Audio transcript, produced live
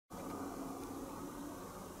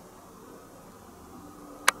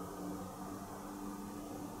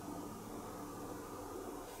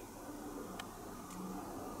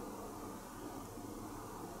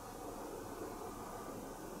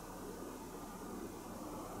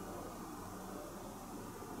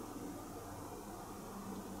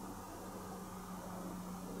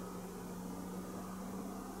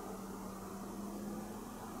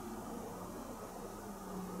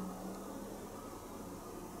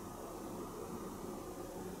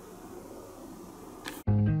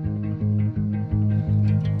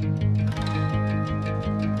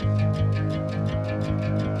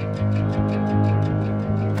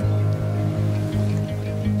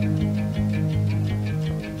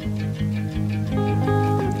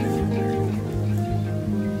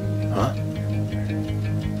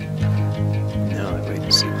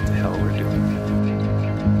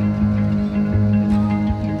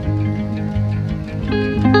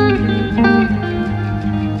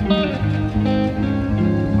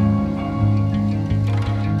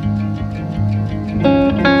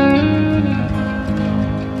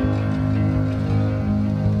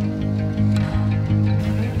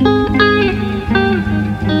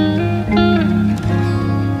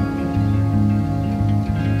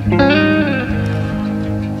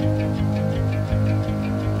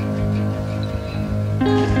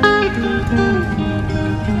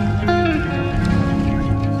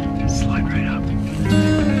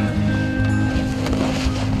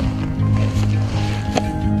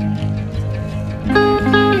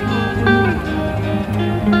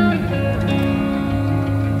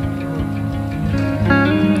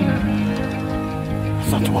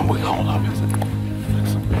not the one we called up, is it?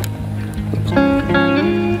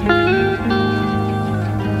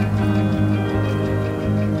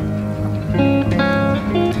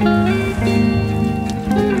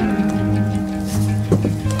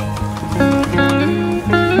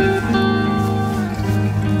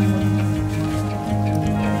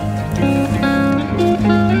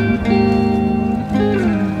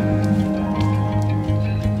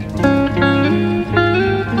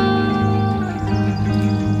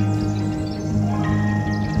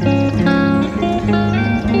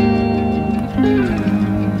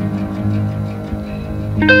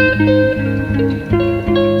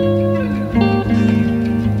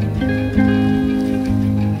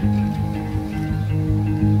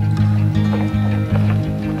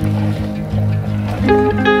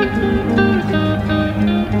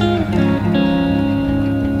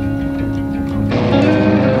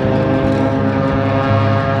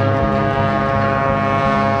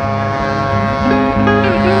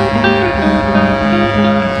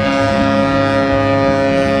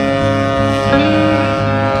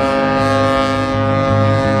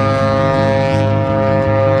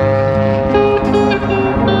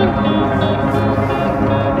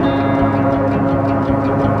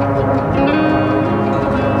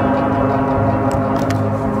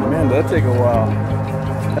 That'd take a while.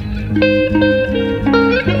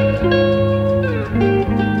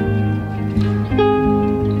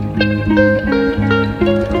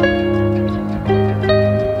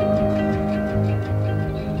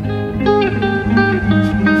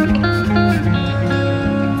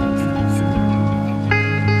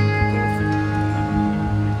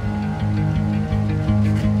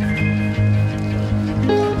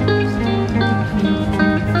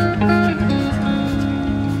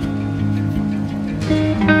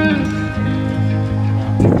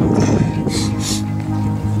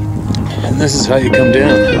 This is how you come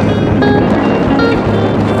down.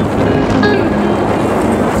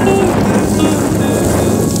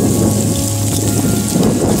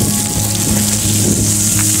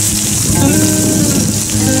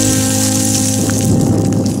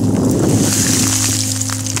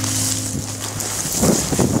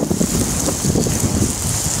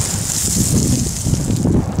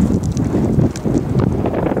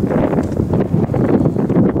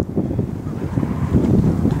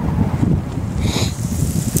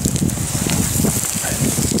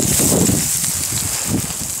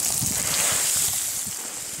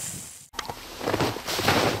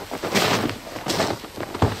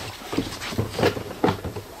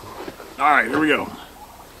 Alright, here we go.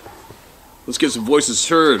 Let's get some voices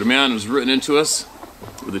heard. A man was written into us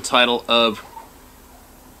with the title of,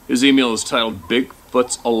 his email is titled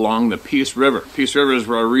Bigfoot's Along the Peace River. Peace River is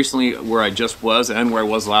where I just was and where I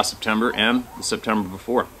was last September and the September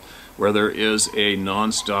before, where there is a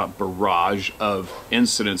non-stop barrage of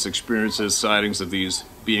incidents, experiences, sightings of these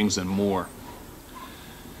beings and more.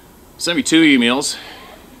 Sent me 2 emails.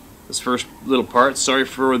 This first little part, sorry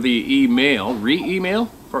for the email,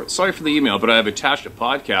 sorry for the email, but I have attached a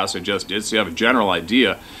podcast I just did so you have a general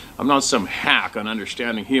idea. I'm not some hack on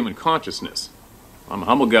understanding human consciousness. I'm a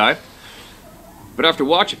humble guy. But after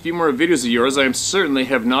watching a few more videos of yours, I certainly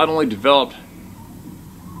have not only developed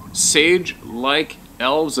sage-like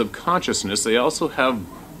elves of consciousness, they also have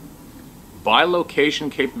bilocation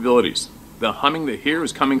capabilities. The humming they hear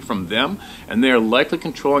is coming from them, and they are likely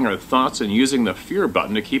controlling our thoughts and using the fear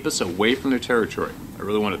button to keep us away from their territory. I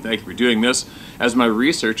really want to thank you for doing this, as my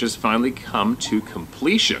research has finally come to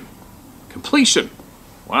completion. Completion!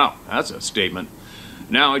 Wow, that's a statement.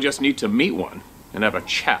 Now I just need to meet one and have a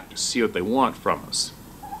chat to see what they want from us.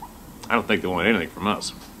 I don't think they want anything from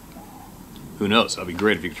us. Who knows? That'd be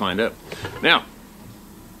great if you could find out. Now,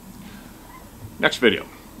 next video.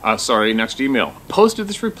 Next email. Posted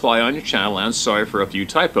this reply on your channel and sorry for a few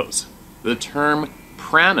typos. The term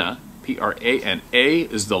prana, P-R-A-N-A,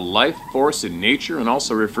 is the life force in nature and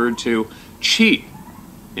also referred to qi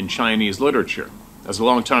in Chinese literature. As a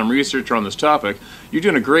long-time researcher on this topic, you're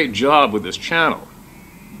doing a great job with this channel.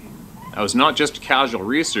 I was not just a casual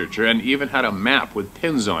researcher and even had a map with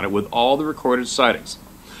pins on it with all the recorded sightings.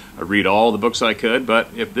 I read all the books I could, but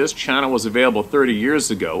if this channel was available 30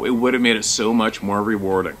 years ago, it would have made it so much more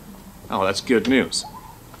rewarding. Oh, that's good news.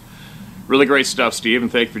 Really great stuff, Steve,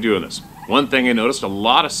 and thank you for doing this. One thing I noticed, a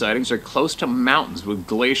lot of sightings are close to mountains with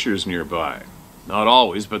glaciers nearby. Not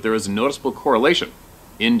always, but there is a noticeable correlation.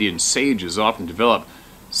 Indian sages often develop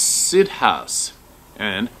siddhas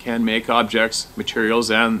and can make objects,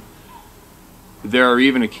 materials, and there are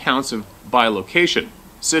even accounts of bilocation.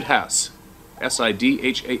 Siddhas.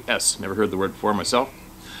 S-I-D-H-A-S. Never heard the word before myself.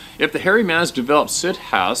 If the hairy mans developed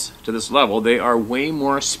siddhas to this level, they are way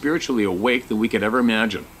more spiritually awake than we could ever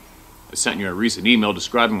imagine. I sent you a recent email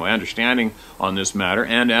describing my understanding on this matter,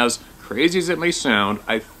 and as crazy as it may sound,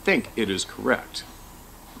 I think it is correct.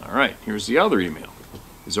 Alright, here's the other email.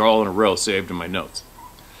 These are all in a row saved in my notes.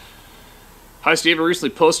 Hi Steve, I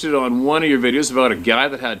recently posted on one of your videos about a guy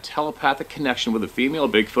that had telepathic connection with a female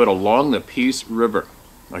Bigfoot along the Peace River.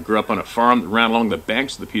 I grew up on a farm that ran along the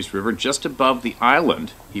banks of the Peace River just above the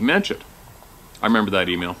island he mentioned. I remember that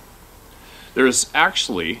email. There is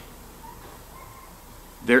actually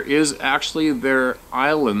their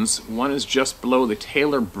islands. One is just below the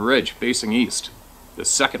Taylor Bridge facing east. The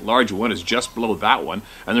second large one is just below that one,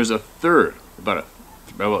 and there's a third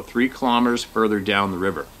about 3 kilometers further down the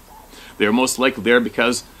river. They are most likely there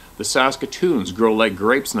because the Saskatoons grow like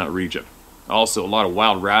grapes in that region. Also a lot of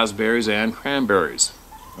wild raspberries and cranberries.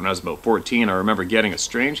 When I was about 14, I remember getting a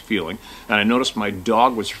strange feeling, and I noticed my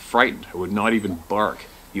dog was frightened. I would not even bark.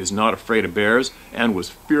 He was not afraid of bears and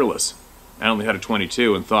was fearless. I only had a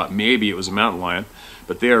 .22 and thought maybe it was a mountain lion,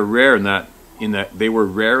 but they are rare they were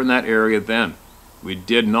rare in that area then. We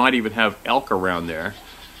did not even have elk around there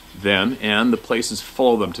then, and the place is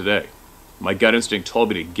full of them today. My gut instinct told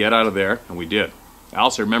me to get out of there, and we did. I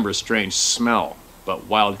also remember a strange smell, but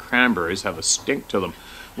wild cranberries have a stink to them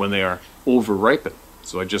when they are over-ripened.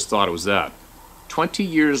 So I just thought it was that. 20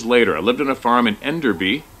 years later, I lived on a farm in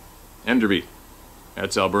Enderby. Enderby.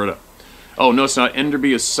 That's Alberta. Oh, no, it's not.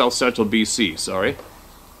 Enderby is south central BC, sorry.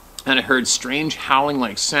 And I heard strange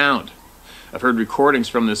howling-like sound. I've heard recordings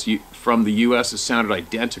from the US that sounded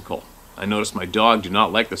identical. I noticed my dog did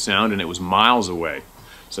not like the sound, and it was miles away,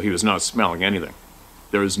 so he was not smelling anything.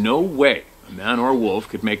 There is no way a man or a wolf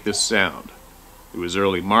could make this sound. It was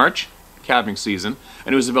early March, calving season,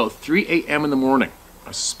 and it was about 3 a.m. in the morning.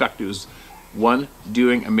 I suspect it was one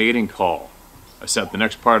doing a mating call. I sent the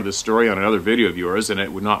next part of the story on another video of yours, and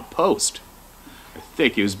it would not post. I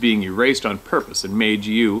think it was being erased on purpose and made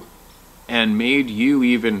you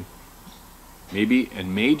even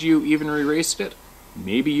erased it.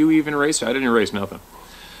 Maybe you even erased it. I didn't erase nothing.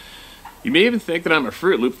 You may even think that I'm a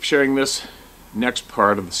Fruit Loop for sharing this next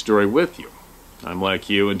part of the story with you. I'm like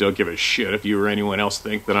you and don't give a shit if you or anyone else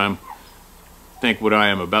think what I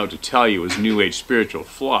am about to tell you is New Age spiritual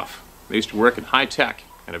fluff. I used to work in high tech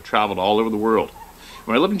and have traveled all over the world.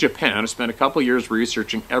 When I lived in Japan, I spent a couple years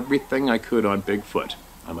researching everything I could on Bigfoot.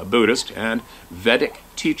 I'm a Buddhist and Vedic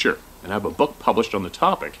teacher, and I have a book published on the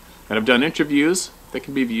topic, and I've done interviews that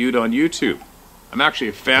can be viewed on YouTube. I'm actually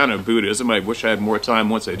a fan of Buddhism. I wish I had more time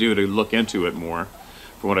once I do to look into it more.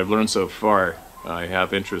 From what I've learned so far, I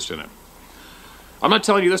have interest in it. I'm not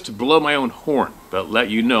telling you this to blow my own horn, but let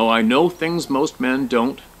you know I know things most men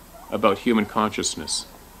don't about human consciousness.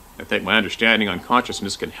 I think my understanding on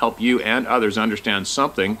consciousness can help you and others understand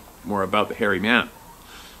something more about the hairy man.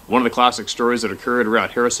 One of the classic stories that occurred around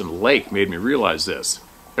Harrison Lake made me realize this.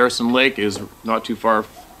 Harrison Lake is not too far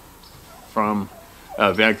from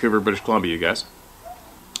Vancouver, British Columbia, you guys.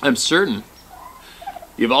 I'm certain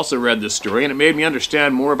you've also read this story, and it made me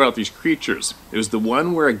understand more about these creatures. It was the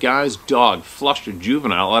one where a guy's dog flushed a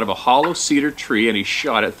juvenile out of a hollow cedar tree, and he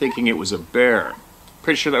shot it thinking it was a bear.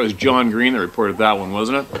 Pretty sure that was John Green that reported that one,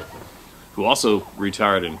 wasn't it? Who also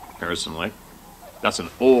retired in Harrison Lake. That's an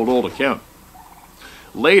old account.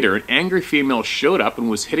 Later, an angry female showed up and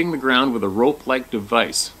was hitting the ground with a rope-like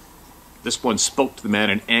device. This one spoke to the man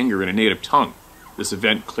in anger in a native tongue. This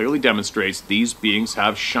event clearly demonstrates these beings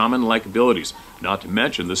have shaman-like abilities, not to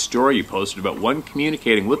mention the story you posted about one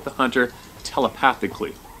communicating with the hunter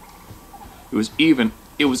telepathically. It was even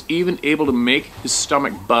able to make his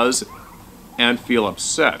stomach buzz and feel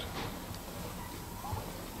upset.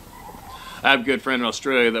 I have a good friend in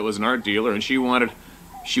Australia that was an art dealer, and she went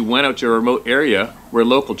out to a remote area where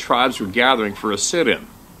local tribes were gathering for a sit-in.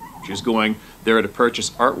 She was going there to purchase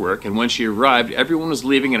artwork, and when she arrived, everyone was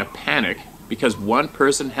leaving in a panic because one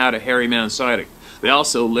person had a hairy man sighting. They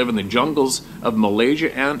also live in the jungles of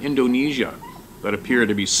Malaysia and Indonesia that appear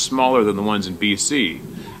to be smaller than the ones in BC.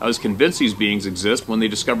 I was convinced these beings exist when they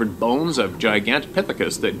discovered bones of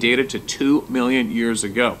Gigantopithecus that dated to 2 million years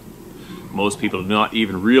ago. Most people do not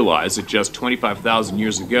even realize that just 25,000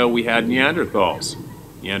 years ago we had Neanderthals,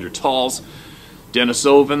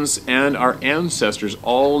 Denisovans, and our ancestors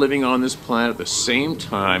all living on this planet at the same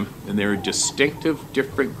time, and they are distinctive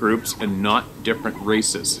different groups and not different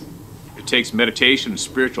races. It takes meditation and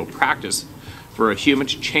spiritual practice for a human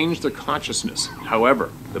to change their consciousness.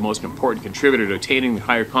 However, the most important contributor to attaining the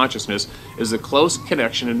higher consciousness is the close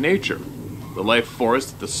connection to nature. The life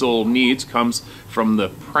force that the soul needs comes from the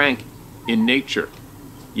prank in nature.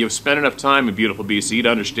 You've spent enough time in beautiful BC to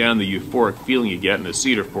understand the euphoric feeling you get in a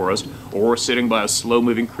cedar forest or sitting by a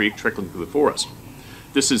slow-moving creek trickling through the forest.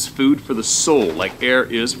 This is food for the soul, like air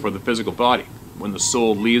is for the physical body. When the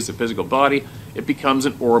soul leaves the physical body, it becomes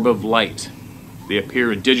an orb of light. They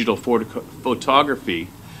appear in digital photography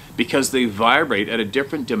because they vibrate at a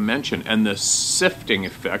different dimension, and the sifting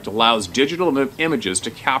effect allows digital images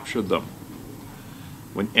to capture them.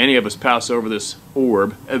 When any of us pass over this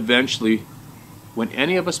orb, this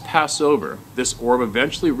orb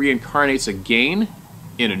eventually reincarnates again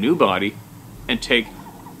in a new body and take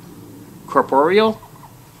corporeal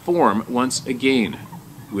form once again.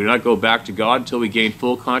 We do not go back to God until we gain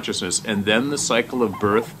full consciousness, and then the cycle of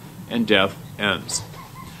birth and death ends.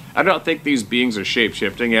 I don't think these beings are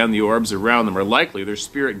shape-shifting, and the orbs around them are likely their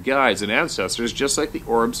spirit guides and ancestors, just like the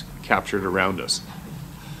orbs captured around us.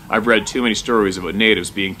 I've read too many stories about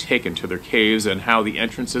natives being taken to their caves and how the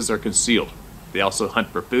entrances are concealed. They also hunt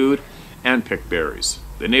for food and pick berries.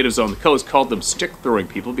 The natives on the coast called them stick-throwing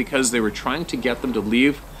people because they were trying to get them to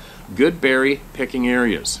leave good berry-picking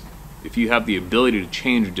areas. If you have the ability to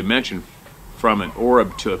change a dimension from an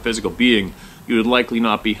orb to a physical being, you would likely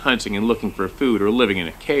not be hunting and looking for food or living in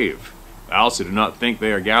a cave. I also do not think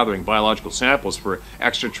they are gathering biological samples for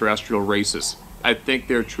extraterrestrial races. I think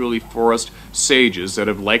they're truly forest sages that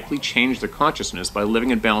have likely changed their consciousness by living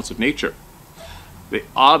in balance with nature. They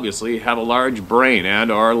obviously have a large brain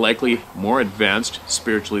and are likely more advanced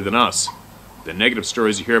spiritually than us. The negative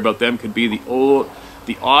stories you hear about them could be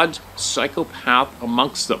the odd psychopath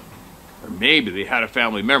amongst them. Or maybe they had a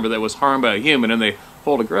family member that was harmed by a human and they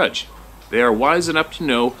hold a grudge. They are wise enough to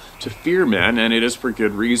know to fear men, and it is for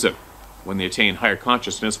good reason. When they attain higher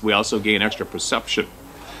consciousness, we also gain extra perception.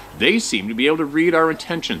 They seem to be able to read our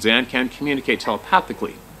intentions and can communicate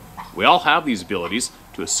telepathically. We all have these abilities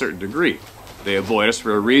to a certain degree. They avoid us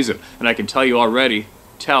for a reason, and I can tell you already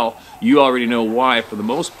know why for the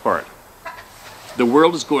most part. The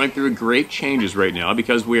world is going through great changes right now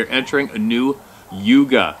because we are entering a new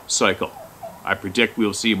Yuga cycle. I predict we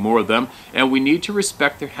will see more of them, and we need to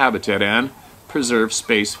respect their habitat and preserve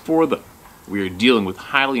space for them. We are dealing with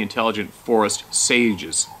highly intelligent forest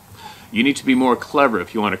sages. You need to be more clever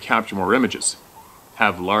if you want to capture more images.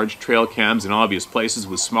 Have large trail cams in obvious places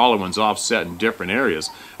with smaller ones offset in different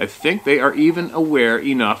areas. I think they are even aware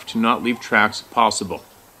enough to not leave tracks if possible.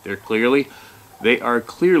 They are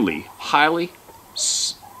clearly highly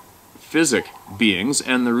physic beings,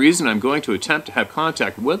 and the reason I'm going to attempt to have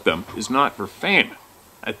contact with them is not for fame.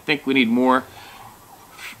 I think we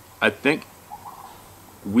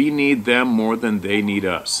need them more than they need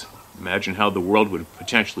us. Imagine how the world would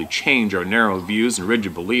potentially change our narrow views and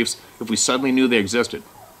rigid beliefs if we suddenly knew they existed.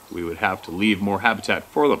 We would have to leave more habitat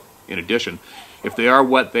for them. In addition, if they are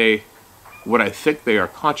what I think they are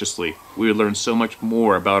consciously, we would learn so much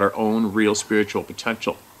more about our own real spiritual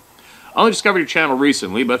potential. I only discovered your channel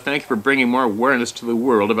recently, but thank you for bringing more awareness to the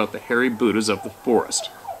world about the hairy Buddhas of the forest.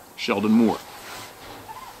 Sheldon Moore.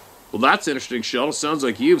 Well, that's interesting, Sheldon. Sounds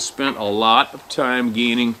like you've spent a lot of time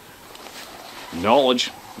gaining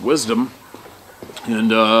knowledge, wisdom,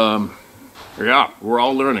 and yeah, we're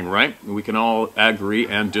all learning, right? We can all agree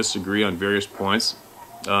and disagree on various points.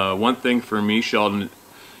 One thing for me, Sheldon,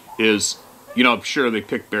 is, you know, I'm sure they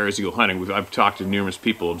pick berries to go hunting. I've talked to numerous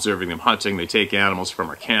people observing them hunting. They take animals from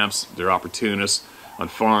our camps. They're opportunists on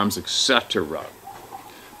farms, etc.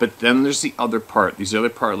 But then there's the other part. These other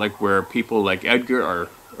part, like where people like Edgar,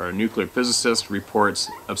 our nuclear physicist, reports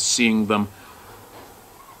of seeing them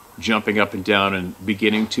jumping up and down and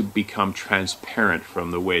beginning to become transparent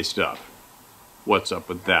from the waist up. What's up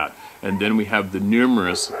with that? And then we have the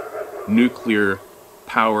numerous nuclear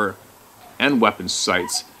power and weapons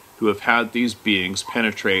sites who have had these beings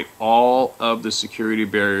penetrate all of the security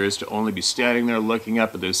barriers to only be standing there looking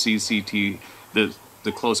up at the CCTV,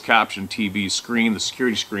 the closed caption TV screen, the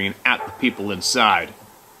security screen, at the people inside.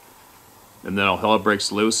 And then all hell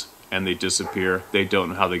breaks loose and they disappear. They don't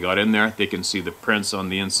know how they got in there. They can see the prints on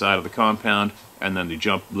the inside of the compound, and then they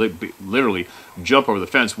literally jump over the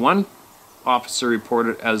fence. One officer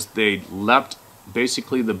reported as they leapt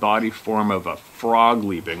basically the body form of a frog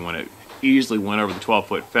leaping when it easily went over the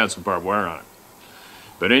 12-foot fence with barbed wire on it.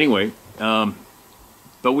 But anyway,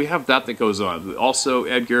 but we have that goes on. Also,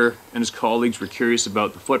 Edgar and his colleagues were curious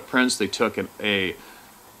about the footprints. They took a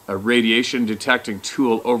radiation detecting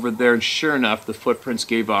tool over there, and sure enough, the footprints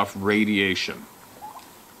gave off radiation.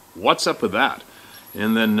 What's up with that?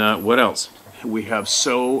 And then what else? We have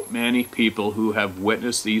so many people who have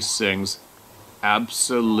witnessed these things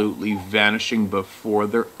absolutely vanishing before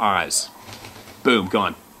their eyes. Boom,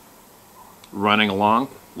 gone. Running along,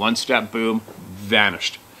 one step, boom,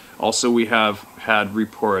 vanished. Also, we have had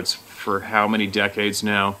reports for how many decades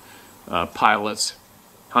now, pilots,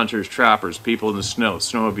 hunters, trappers, people in the snow,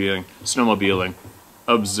 snowmobiling,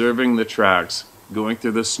 observing the tracks, going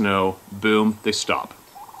through the snow, boom, they stop.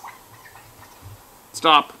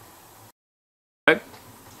 Stop. Right?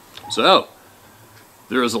 So,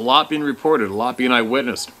 there is a lot being reported, a lot being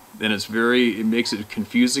eyewitnessed, and it makes it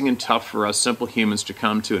confusing and tough for us simple humans to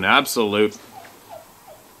come to an absolute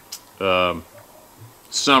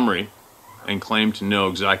summary and claim to know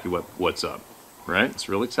exactly what's up, right? It's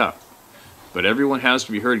really tough. But everyone has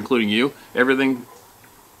to be heard, including you. Everything,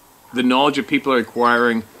 the knowledge that people are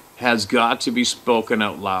acquiring has got to be spoken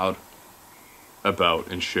out loud about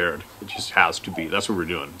and shared. It just has to be. That's what we're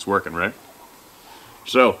doing. It's working, right?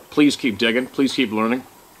 So, please keep digging. Please keep learning.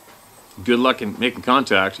 Good luck in making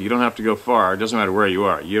contact. You don't have to go far. It doesn't matter where you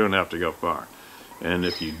are. You don't have to go far. And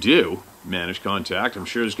if you do manage contact, I'm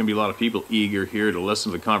sure there's going to be a lot of people eager here to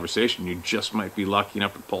listen to the conversation. You just might be lucky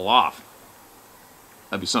enough to pull off.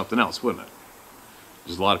 That'd be something else, wouldn't it?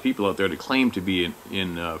 There's a lot of people out there that claim to be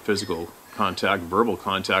in physical contact, verbal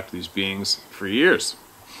contact with these beings for years.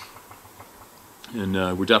 And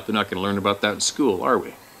we're definitely not going to learn about that in school, are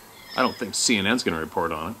we? I don't think CNN's going to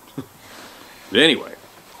report on it. But anyway.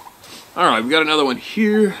 Alright, we've got another one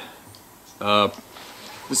here.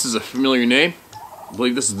 This is a familiar name. I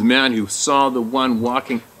believe this is the man who saw the one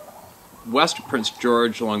walking west of Prince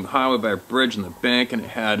George along the highway by a bridge in the bank, and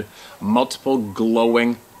it had multiple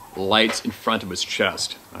glowing lights in front of his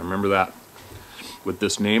chest. I remember that with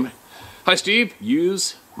this name. Hi Steve,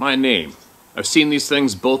 use my name. I've seen these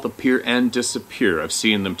things both appear and disappear. I've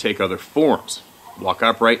seen them take other forms, walk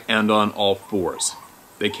upright and on all fours.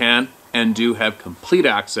 They can and do have complete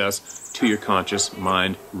access to your conscious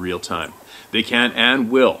mind real time. They can and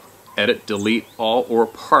will edit, delete all or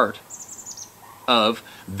part of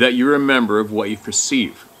that you remember of what you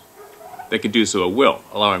perceive. They can do so at will,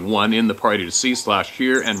 allowing one in the party to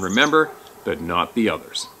see/hear and remember, but not the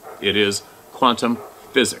others. It is quantum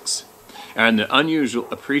physics and the unusual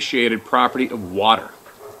appreciated property of water.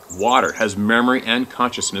 Water has memory and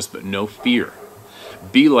consciousness, but no fear.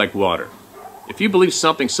 Be like water. If you believe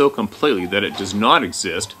something so completely that it does not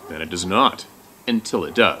exist, then it does not, until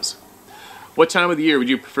it does. What time of the year would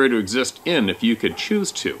you prefer to exist in if you could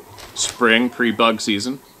choose to? Spring, pre-bug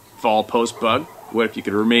season? Fall, post-bug? What if you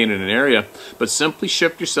could remain in an area, but simply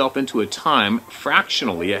shift yourself into a time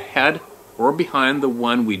fractionally ahead or behind the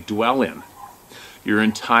one we dwell in? Your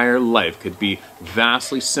entire life could be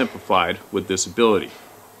vastly simplified with this ability.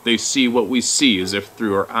 They see what we see as if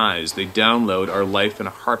through our eyes. They download our life in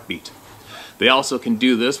a heartbeat. They also can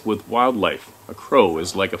do this with wildlife. A crow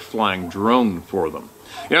is like a flying drone for them.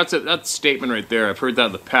 You know, that's a statement right there. I've heard that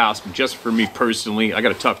in the past, but just for me personally, I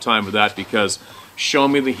got a tough time with that because show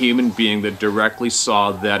me the human being that directly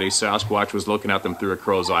saw that a Sasquatch was looking at them through a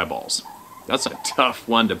crow's eyeballs. That's a tough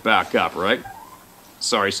one to back up, right?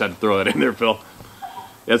 Sorry, I just had to throw that in there, Phil.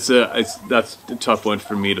 That's a tough one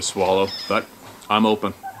for me to swallow, but I'm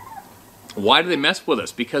open. Why do they mess with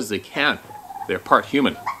us? Because they can. They're part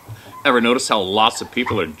human. Ever notice how lots of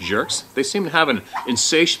people are jerks? They seem to have an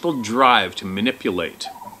insatiable drive to manipulate.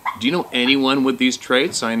 Do you know anyone with these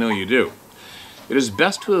traits? I know you do. It is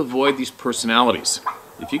best to avoid these personalities.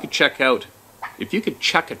 If you could check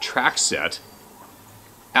a track set,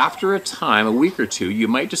 after a time, a week or two, you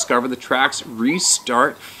might discover the tracks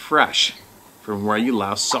restart fresh from where you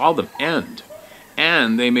last saw them end.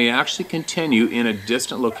 And they may actually continue in a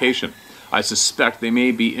distant location. I suspect they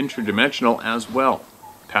may be interdimensional as well,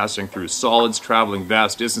 passing through solids, traveling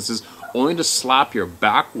vast distances, only to slap your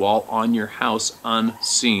back wall on your house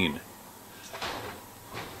unseen.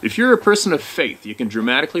 If you're a person of faith, you can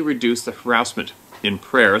dramatically reduce the harassment. In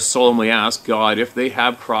prayer, solemnly ask God if they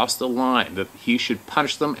have crossed the line, that He should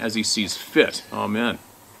punish them as He sees fit. Amen.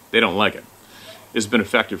 They don't like it. It's been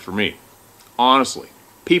effective for me. Honestly,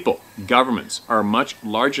 people, governments are a much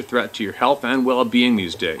larger threat to your health and well-being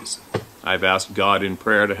these days. I've asked God in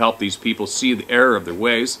prayer to help these people see the error of their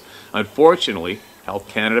ways. Unfortunately, Health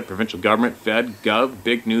Canada, provincial government, Fed, Gov,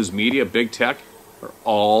 big news media, big tech are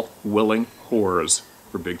all willing whores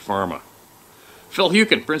for big pharma. Phil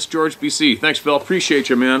Hukin, Prince George, BC. Thanks, Phil. Appreciate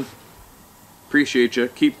you, man. Appreciate you.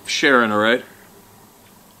 Keep sharing, all right?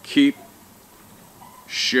 Keep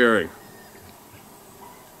sharing.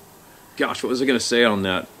 Gosh, what was I going to say on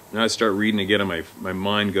that? Now I start reading again and my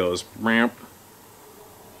mind goes, ramp.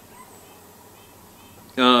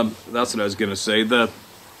 That's what I was going to say.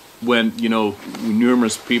 When, you know,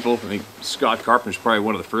 numerous people, I think Scott Carpenter's probably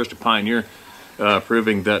one of the first to pioneer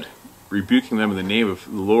proving that rebuking them in the name of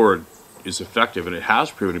the Lord is effective, and it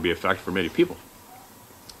has proven to be effective for many people.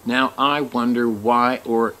 Now I wonder why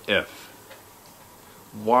or if.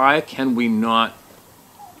 Why can we not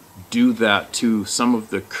do that to some of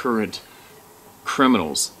the current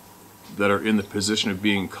criminals that are in the position of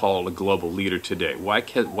being called a global leader today? Why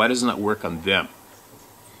doesn't that work on them?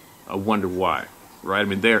 I wonder why, right? I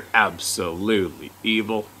mean, they're absolutely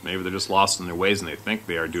evil. Maybe they're just lost in their ways and they think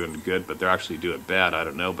they are doing good, but they're actually doing bad. I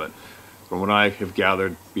don't know, but from what I have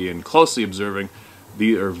gathered, being closely observing,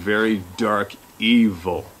 these are very dark,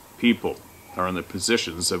 evil people are in the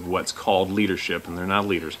positions of what's called leadership, and they're not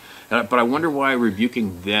leaders. But I wonder why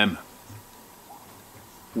rebuking them,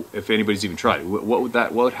 if anybody's even tried,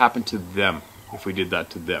 what would happen to them if we did that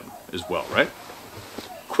to them as well, right?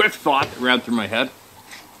 Quick thought that ran through my head.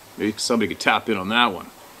 Maybe somebody could tap in on that one.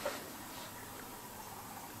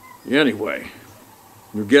 Anyway,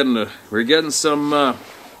 we're getting a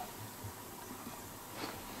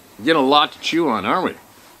lot to chew on, aren't we?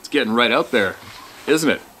 It's getting right out there, isn't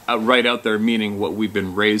it? Right out there meaning what we've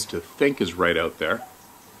been raised to think is right out there.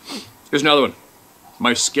 Here's another one.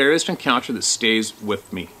 My scariest encounter that stays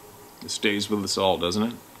with me. It stays with us all, doesn't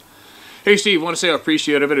it? Hey Steve, I want to say how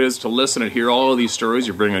appreciative it is to listen and hear all of these stories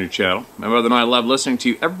you bring on your channel. My mother and I love listening to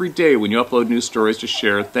you every day when you upload new stories to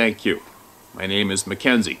share. Thank you. My name is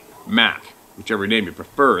Mackenzie, Mac, whichever name you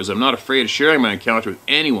prefer, as I'm not afraid of sharing my encounter with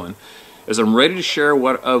anyone, as I'm ready to share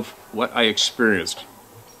what I experienced.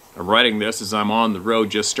 I'm writing this as I'm on the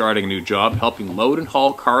road just starting a new job, helping load and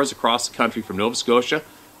haul cars across the country from Nova Scotia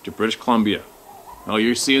to British Columbia. Oh,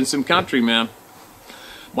 you're seeing some country, man.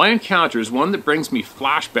 My encounter is one that brings me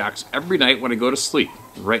flashbacks every night when I go to sleep.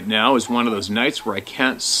 Right now is one of those nights where I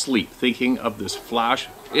can't sleep, thinking of this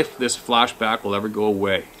if this flashback will ever go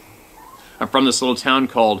away. I'm from this little town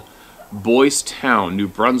called Boyce Town, New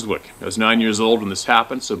Brunswick. I was 9 years old when this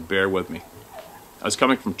happened, so bear with me. I was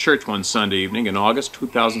coming from church one Sunday evening in August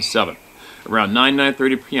 2007. Around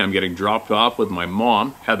 9:30 p.m. getting dropped off with my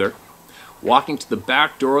mom, Heather, walking to the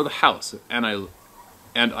back door of the house, and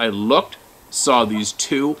I looked, saw these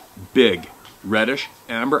two big reddish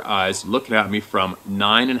amber eyes looking at me from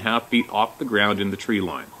 9.5 feet off the ground in the tree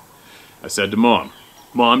line. I said to Mom,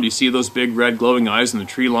 "Mom, do you see those big red glowing eyes in the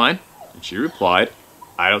tree line?" And she replied,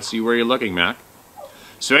 "I don't see where you're looking, Mac."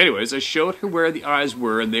 So anyways, I showed her where the eyes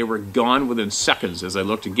were, and they were gone within seconds as I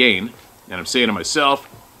looked again, and I'm saying to myself,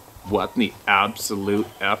 what in the absolute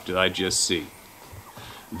F did I just see?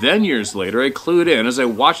 Then years later, I clued in as I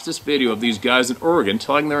watched this video of these guys in Oregon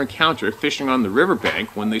telling their encounter fishing on the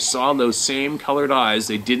riverbank when they saw those same colored eyes.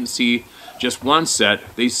 They didn't see just one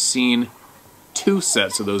set, they seen two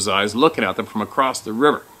sets of those eyes looking at them from across the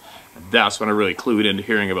river. And that's when I really clued into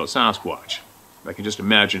hearing about Sasquatch. I can just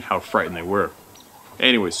imagine how frightened they were.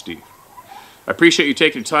 Anyway, Steve, I appreciate you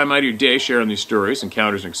taking time out of your day sharing these stories,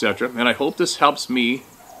 encounters, etc. And I hope this helps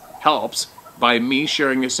by me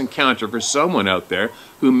sharing this encounter for someone out there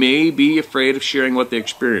who may be afraid of sharing what they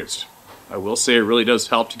experienced. I will say it really does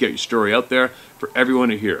help to get your story out there for everyone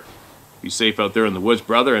to hear. Be safe out there in the woods,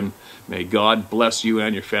 brother, and may God bless you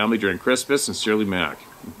and your family during Christmas. Sincerely, Mac.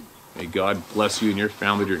 May God bless you and your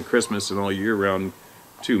family during Christmas and all year round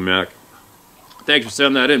too, Mac. Thanks for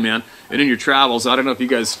sending that in, man. And in your travels, I don't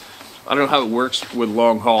know how it works with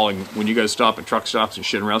long hauling when you guys stop at truck stops and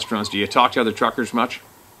shit in restaurants. Do you talk to other truckers much?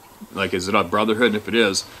 Like, is it a brotherhood? And if it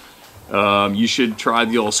is, you should try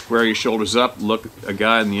the old square your shoulders up, look a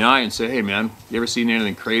guy in the eye and say, "Hey, man, you ever seen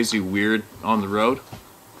anything crazy, weird on the road?"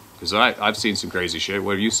 Because I've seen some crazy shit.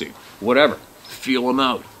 What have you seen? Whatever. Feel them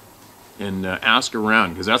out and ask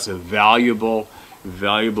around, because that's a valuable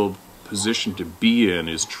position to be in,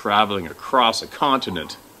 is traveling across a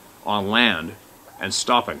continent on land and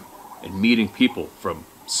stopping and meeting people from,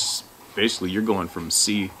 basically you're going from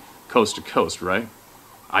sea coast to coast, right?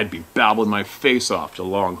 I'd be babbling my face off to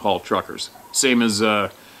long haul truckers. Same as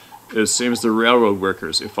the railroad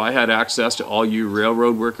workers. If I had access to all you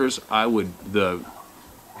railroad workers, the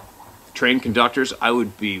train conductors, I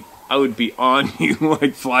would be on you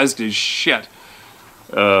like flies to shit.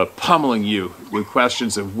 Pummeling you with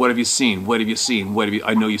questions of what have you seen, what have you seen,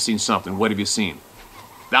 I know you've seen something, what have you seen?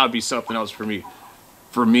 That would be something else for me.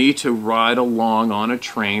 For me to ride along on a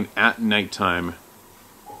train at nighttime,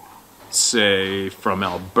 say from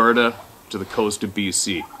Alberta to the coast of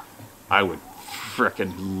BC, I would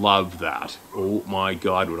frickin' love that. Oh my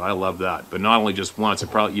God, would I love that. But not only just once,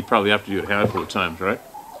 you'd probably have to do it a handful of times, right?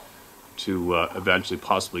 To eventually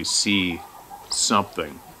possibly see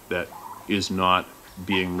something that is not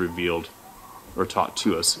being revealed or taught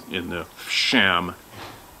to us in the sham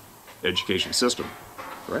education system,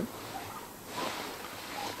 right?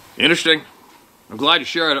 Interesting. I'm glad you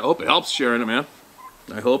shared it. I hope it helps sharing it, man.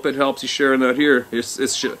 I hope it helps you sharing that here. It's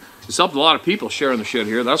It's helped a lot of people sharing the shit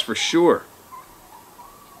here, that's for sure.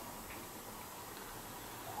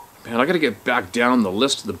 Man, I gotta get back down the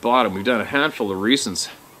list to the bottom. We've done a handful of recents.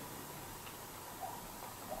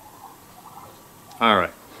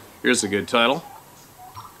 Alright, here's a good title.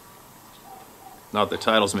 Not that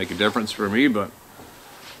titles make a difference for me, but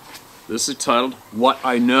this is titled, What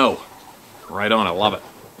I Know. Right on, I love it.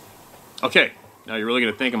 Okay, now you're really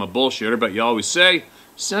gonna think I'm a bullshitter, but you always say,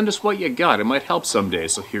 send us what you got, it might help someday,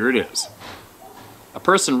 so here it is. A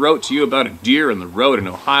person wrote to you about a deer in the road in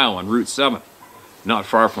Ohio on Route 7. Not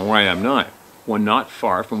far from where I am now. One not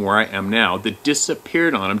far from where I am now that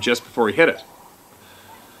disappeared on him just before he hit it.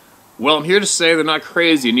 Well, I'm here to say they're not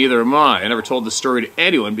crazy, and neither am I. I never told this story to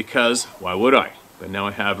anyone because, why would I? But now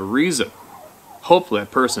I have a reason. Hopefully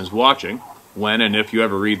that person is watching, when and if you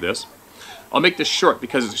ever read this. I'll make this short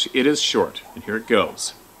because it is short, and here it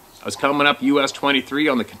goes. I was coming up US 23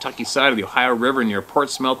 on the Kentucky side of the Ohio River near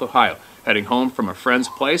Portsmouth, Ohio, heading home from a friend's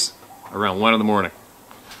place around 1 in the morning.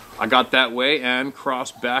 I got that way and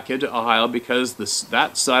crossed back into Ohio because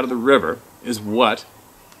that side of the river is what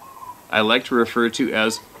I like to refer to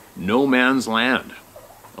as no man's land.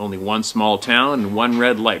 Only one small town and one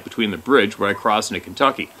red light between the bridge where I crossed into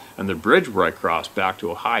Kentucky and the bridge where I crossed back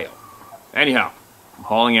to Ohio. Anyhow, I'm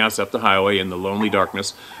hauling ass up the highway in the lonely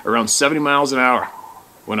darkness around 70 miles an hour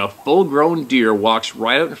when a full-grown deer walks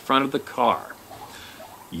right out in front of the car.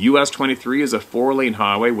 US 23 is a 4-lane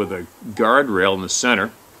highway with a guardrail in the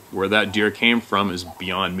center. Where that deer came from is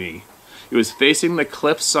beyond me. It was facing the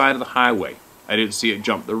cliff side of the highway. I didn't see it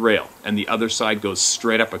jump the rail, and the other side goes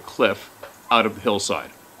straight up a cliff out of the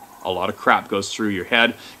hillside. A lot of crap goes through your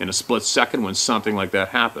head in a split second when something like that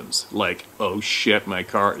happens. Like, oh shit, my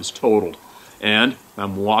car is totaled. And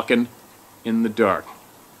I'm walking in the dark.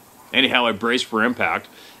 Anyhow, I braced for impact,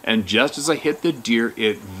 and just as I hit the deer,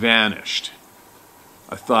 it vanished.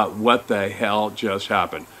 I thought, what the hell just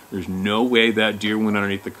happened? There's no way that deer went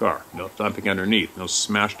underneath the car. No thumping underneath. No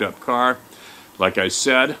smashed up car. Like I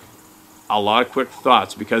said, a lot of quick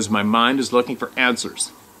thoughts because my mind is looking for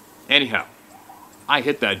answers. Anyhow, I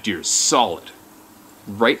hit that deer solid.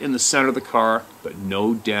 Right in the center of the car, but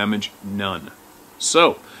no damage, none.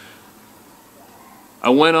 So, I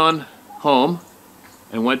went on home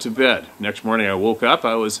and went to bed. Next morning I woke up,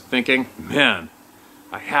 I was thinking, man,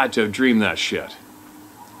 I had to have dreamed that shit.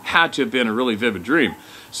 Had to have been a really vivid dream.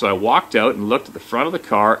 So I walked out and looked at the front of the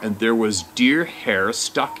car, and there was deer hair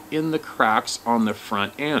stuck in the cracks on the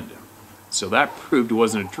front end. So that proved it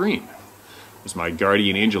wasn't a dream. Was my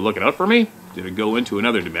guardian angel looking out for me? Did it go into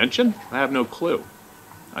another dimension? I have no clue.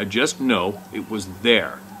 I just know it was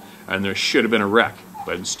there, and there should have been a wreck,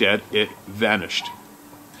 but instead it vanished.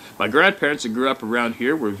 My grandparents that grew up around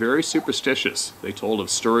here were very superstitious. They told of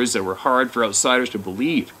stories that were hard for outsiders to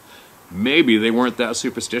believe. Maybe they weren't that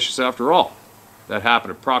superstitious after all. That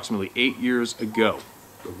happened approximately 8 years ago.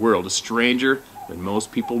 The world is stranger than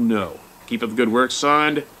most people know. Keep up the good work,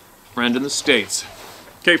 signed, friend in the States.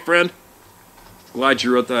 Okay, friend. Glad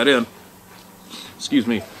you wrote that in. Excuse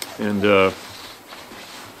me. And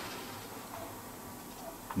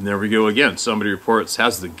there we go again. Somebody reports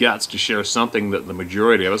has the guts to share something that the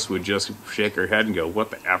majority of us would just shake our head and go, what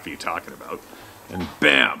the F are you talking about? And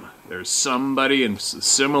bam! There's somebody in a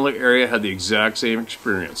similar area had the exact same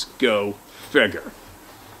experience. Go figure.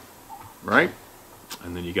 Right?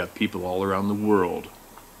 And then you got people all around the world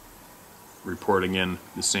reporting in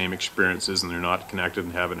the same experiences, and they're not connected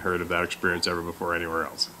and haven't heard of that experience ever before anywhere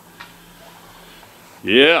else.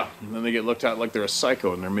 Yeah, and then they get looked at like they're a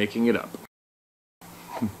psycho and they're making it up.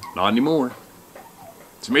 Not anymore.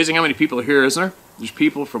 It's amazing how many people are here, isn't there? There's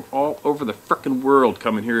people from all over the frickin' world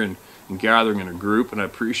coming here and gathering in a group, and I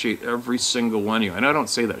appreciate every single one of you. And I don't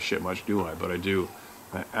say that shit much, do I? But I do.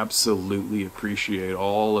 I absolutely appreciate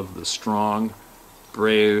all of the strong,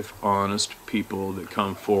 brave, honest people that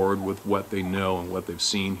come forward with what they know and what they've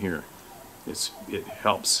seen here. It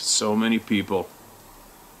helps so many people.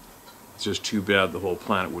 It's just too bad the whole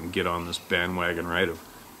planet wouldn't get on this bandwagon, right,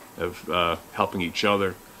 of helping each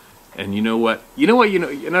other. And you know what?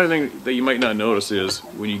 Another thing that you might not notice is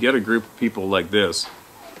when you get a group of people like this,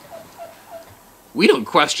 we don't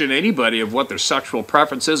question anybody of what their sexual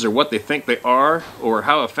preferences or what they think they are or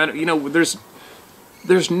how offended. You know, there's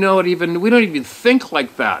not even, we don't even think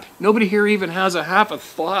like that. Nobody here even has a half a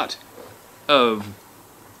thought of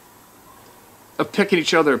picking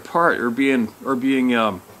each other apart or being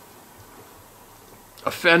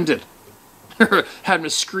offended or having to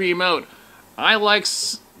scream out, I like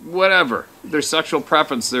whatever their sexual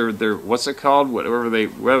preference, their what's it called, whatever they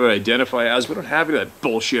identify as. We don't have any of that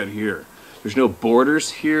bullshit here. There's no borders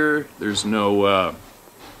here. There's no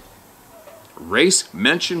race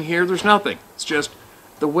mentioned here. There's nothing. It's just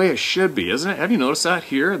the way it should be, isn't it? Have you noticed that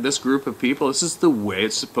here? This group of people, this is the way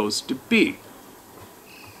it's supposed to be.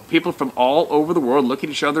 People from all over the world look at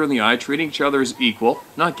each other in the eye, treating each other as equal,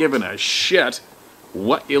 not giving a shit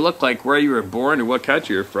what you look like, where you were born, or what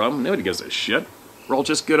country you're from. Nobody gives a shit. We're all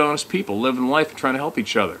just good, honest people living life and trying to help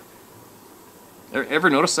each other. Ever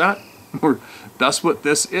notice that? That's what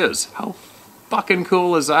this is. How fucking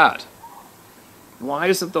cool is that? Why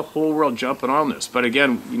isn't the whole world jumping on this? But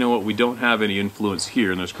again, you know what? We don't have any influence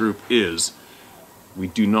here in this group is we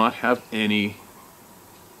do not have any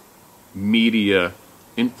media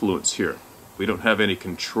influence here. We don't have any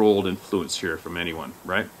controlled influence here from anyone,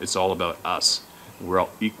 right? It's all about us. We're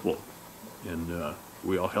all equal. And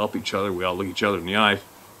we all help each other. We all look each other in the eye.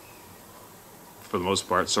 For the most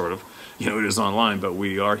part, sort of. You know, it is online, but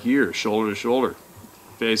we are here, shoulder to shoulder,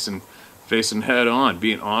 facing head on,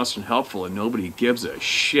 being honest and helpful, and nobody gives a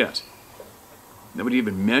shit. Nobody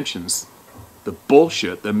even mentions the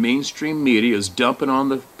bullshit the mainstream media is dumping on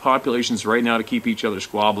the populations right now to keep each other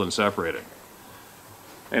squabbling and separating.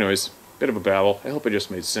 Anyways, bit of a babble. I hope it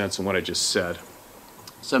just made sense in what I just said.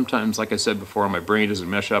 Sometimes, like I said before, my brain doesn't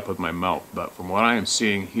mesh up with my mouth, but from what I am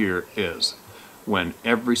seeing here is when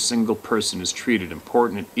every single person is treated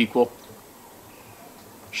important and equal,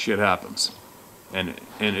 shit happens. And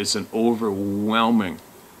it's an overwhelming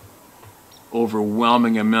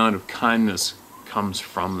amount of kindness comes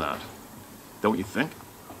from that. Don't you think?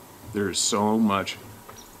 There is so much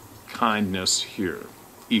kindness here.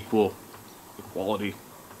 Equality,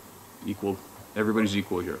 equal, everybody's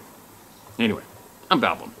equal here. Anyway, I'm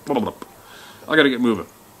babbling. I gotta get moving.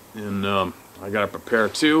 And I gotta prepare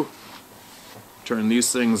to turn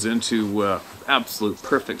these things into absolute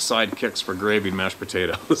perfect sidekicks for gravy and mashed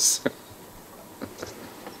potatoes.